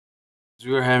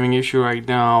We're having issue right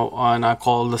now, and I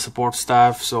called the support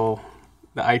staff, so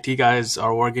the IT guys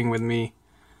are working with me.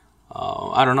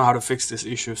 I don't know how to fix this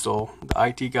issue, so the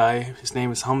IT guy, his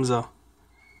name is Hamza.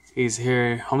 He's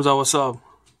here. Hamza, what's up?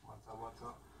 What's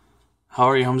up? How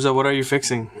are you, Hamza? What are you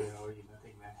fixing? Yeah, already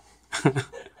nothing, man.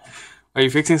 Are you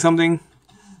fixing something?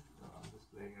 I'm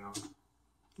just playing around.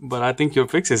 But I think you're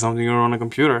fixing something. You're on a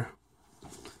computer.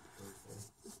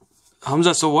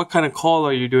 Hamza, so what kind of call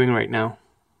are you doing right now?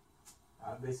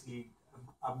 Basically,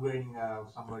 upgrading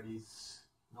somebody's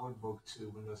notebook to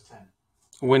Windows 10.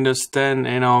 Windows 10,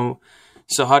 and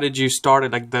so how did you start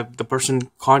it? Like the person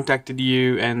contacted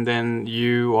you, and then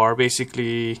you are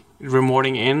basically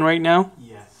remoting in right now?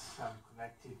 Yes, I'm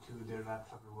connected to their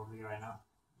laptop remotely right now.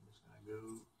 I'm just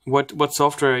gonna go. What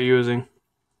software are you using?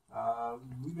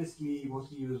 We basically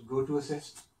mostly use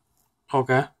GoToAssist.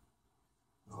 Okay.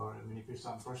 Or I mean, if it's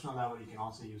on personal level, you can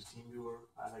also use TeamViewer.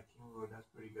 I like TeamViewer. That's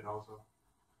pretty good also.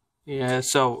 Yeah,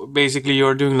 so basically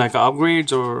you're doing like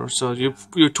upgrades, or so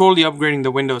you're totally upgrading the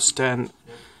Windows 10. Yep.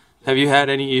 Have you had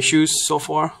any issues so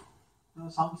far? No,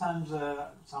 sometimes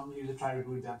some users try to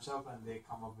do it themselves and they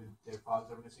come up with their files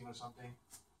are missing or something.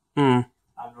 Hmm.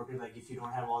 I've noticed like if you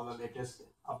don't have all the latest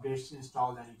updates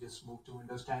installed and you just move to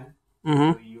Windows 10,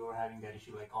 Mm-hmm. so you're having that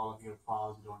issue like all of your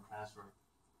files don't transfer.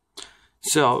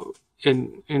 So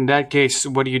in that case,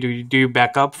 what do? Do you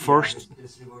back up first? Yeah,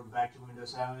 just revert back to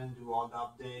Windows 7, do all the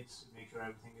updates, make sure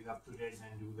everything is up to date, and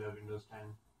then do the Windows 10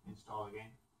 install again.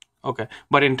 Okay,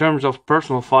 but in terms of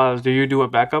personal files, do you do a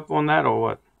backup on that or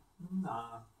what?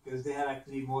 Nah, because they have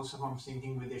actually most of them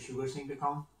syncing with their SugarSync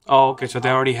account. Oh, okay, so they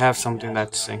already have something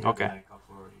that's so synced. they Okay, backup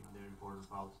for their important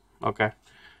files. okay,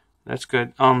 that's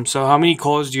good. So how many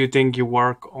calls do you think you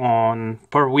work on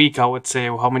per week? I would say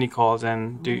how many calls,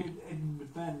 and do It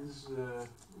depends.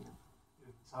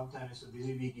 Sometimes it's a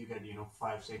busy week, you get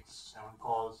 5, 6, 7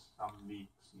 calls. Some weeks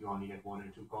you only get 1 or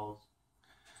 2 calls.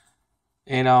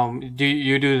 and do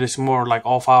you do this more like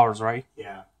off hours, right?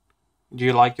 Yeah. Do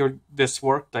you like this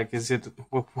work? Like, is it?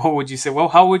 What would you say? Well,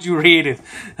 how would you rate it?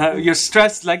 You're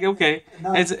stressed. Like, okay,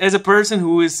 No, as a person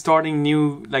who is starting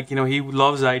new, like he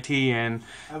loves IT and.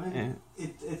 I mean,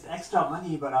 it's extra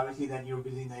money, but obviously then you're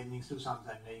busy in the evenings too.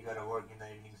 Sometimes then you gotta work in the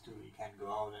evenings too. You can't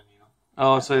go out and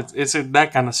Oh, so it's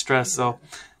that kind of stress. So,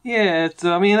 yeah,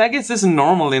 I mean, I guess this is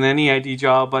normal in any IT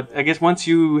job, but I guess once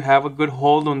you have a good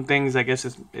hold on things, I guess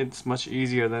it's much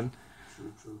easier then.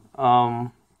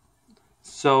 True.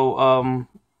 So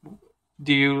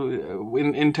do you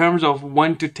in terms of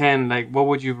 1 to 10, like what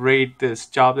would you rate this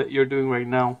job that you're doing right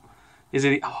now? Is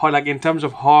it hard, like in terms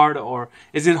of hard, or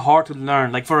is it hard to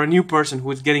learn? Like for a new person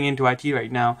who's getting into IT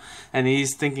right now and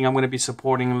he's thinking I'm going to be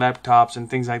supporting laptops and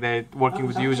things like that, working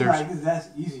with users. Like that's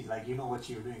easy. Like you know what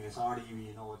you're doing. It's already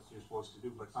you know what you're supposed to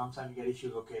do. But sometimes you get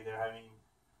issues. Okay,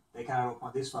 they kind of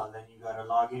open this file. Then you gotta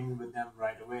log in with them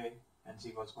right away and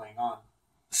see what's going on.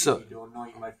 So if you don't know,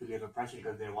 you might feel a little pressure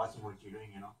because they're watching what you're doing.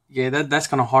 Yeah, that's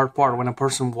kind of hard part when a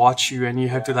person watch you and you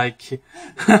have to like.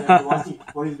 They're watching,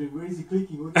 what is it? Where is he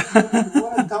clicking? What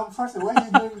a dumb person! Why is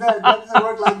he doing that? Why does it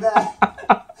work like that?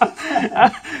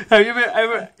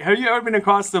 Have you ever been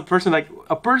across a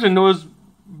person knows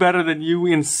better than you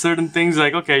in certain things?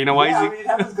 Like, okay, why is he? I mean, it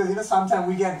happens because sometimes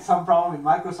we get some problem with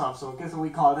Microsoft, so we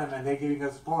call them and they're giving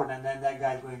us support, and then that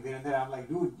guy's going there and there. I'm like,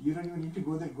 dude, you don't even need to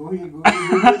go there. Go here, do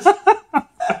this.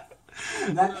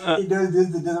 Then he does this,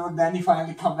 it doesn't work. Then he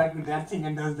finally comes back with that thing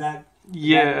and does that.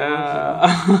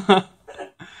 Yeah.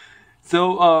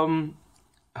 So,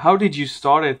 how did you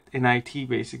start it in IT?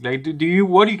 Basically, like,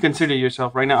 what do you consider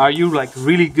yourself right now? Are you like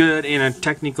really good in a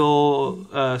technical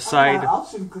side? I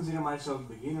also consider myself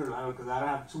beginner level because I don't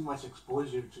have too much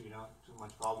exposure to too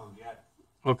much problems yet.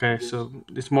 Okay, so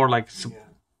it's more like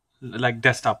like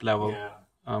desktop level.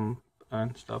 Yeah.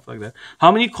 And stuff like that.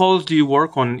 How many calls do you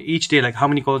work on each day? Like, how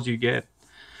many calls do you get?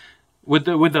 With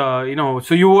the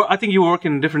so I think you work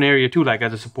in a different area too, like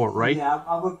as a support, right? Yeah,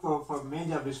 I work for main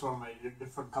job is for my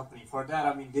different company. For that,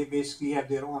 I mean, they basically have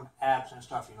their own apps and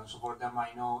stuff, So for them, I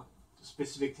know the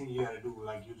specific thing you gotta do.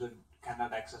 Like user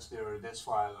cannot access this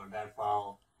file or that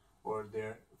file, or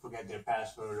forget their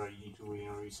password, or you need to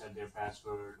reset their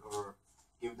password, or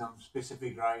give them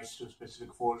specific rights to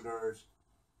specific folders.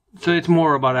 So it's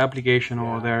more about application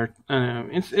over there.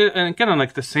 It's kind of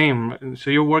like the same. So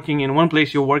you're working in one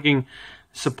place, you're working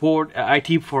support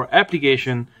IT for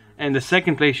application, and the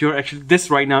second place this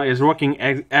right now is working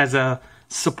as a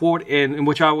support in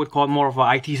which I would call more of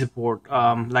a IT support,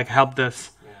 like help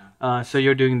desk. Yeah. So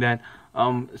you're doing that.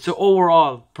 So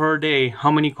overall per day,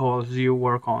 how many calls do you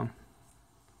work on?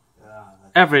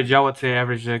 Average, I would say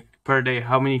average, like, per day.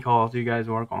 How many calls do you guys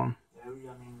work on? I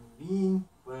mean, me,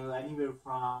 well, anywhere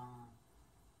from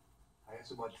I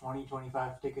guess about 20,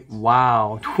 25 tickets.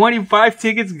 Wow, 25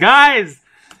 tickets, guys.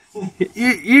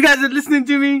 You guys are listening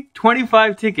to me?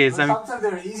 25 tickets. But sometimes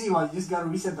they're easy ones. You just gotta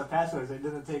reset the password, so it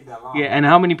doesn't take that long. Yeah, and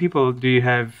how many people do you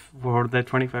have for that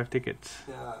 25 tickets?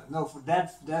 No, for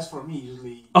that's for me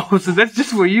usually. Oh, so that's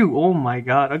just for you. Oh my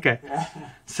God. Okay. Yeah.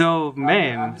 So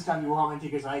man. I'm just telling you how many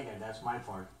tickets I get. That's my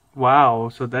part. Wow.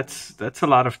 So that's a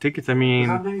lot of tickets. I mean.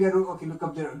 Sometimes you gotta look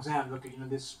up their exam. Look at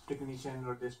this technician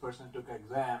or this person took an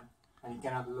exam, and you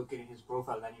cannot look at his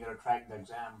profile. Then you gotta track the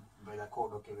exam by the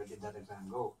code. Okay, where did that exam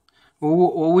go? Well,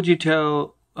 what would you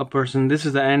tell a person? This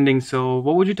is the ending. So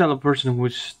what would you tell a person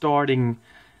who's starting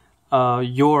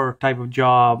your type of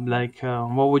job? Like,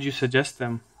 what would you suggest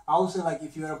them? I would say, like,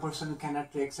 if you're a person who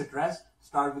cannot take sit rest,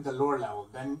 start with the lower level.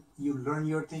 Then you learn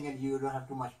your thing and you don't have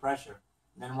too much pressure.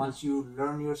 Then once you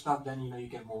learn your stuff, then you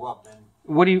can move up. Then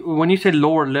when you say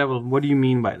lower level, what do you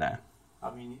mean by that?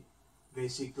 I mean,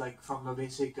 basic, like from the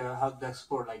basic help desk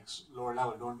support, like lower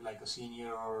level. Don't be like a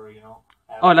senior or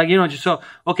Oh, like just so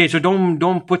okay. So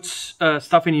don't put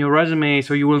stuff in your resume,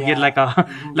 so you will get like a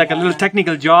like a little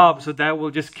technical job. So that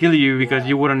will just kill you because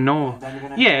you wouldn't know.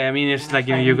 Yeah, I mean it's like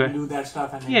you got do that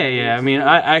stuff. And yeah. I mean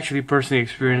I actually personally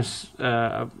experienced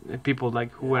people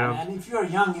like who have. And if you're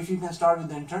young, if you can start with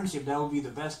the internship, that would be the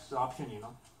best option.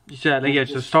 Yeah, like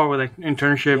so start with like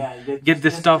internship, get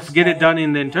this stuff, get it done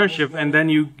in the internship, and then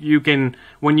you can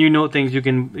when you know things you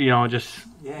can just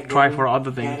try for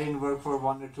other things. Get in, work for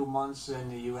 1 or 2 months,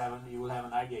 and you will have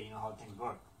an idea, how things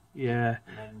work. Yeah.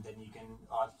 And then you can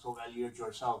also evaluate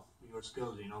yourself, your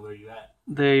skills, where you at.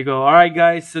 There you go. All right,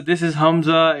 guys. So this is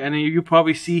Hamza, and you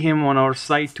probably see him on our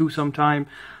site too sometime.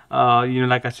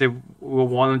 Like I said, we're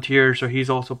volunteers, so he's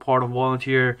also part of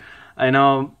volunteer. And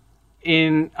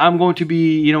I'm going to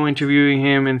be interviewing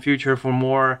him in future for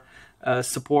more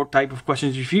support type of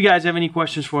questions. If you guys have any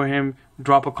questions for him,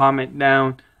 drop a comment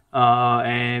down.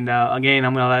 Again,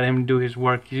 I'm gonna let him do his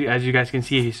work. As you guys can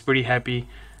see, he's pretty happy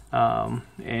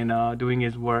and doing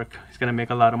his work. He's gonna make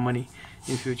a lot of money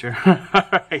in future. All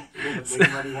right.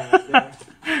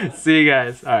 See you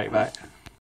guys. All right, bye.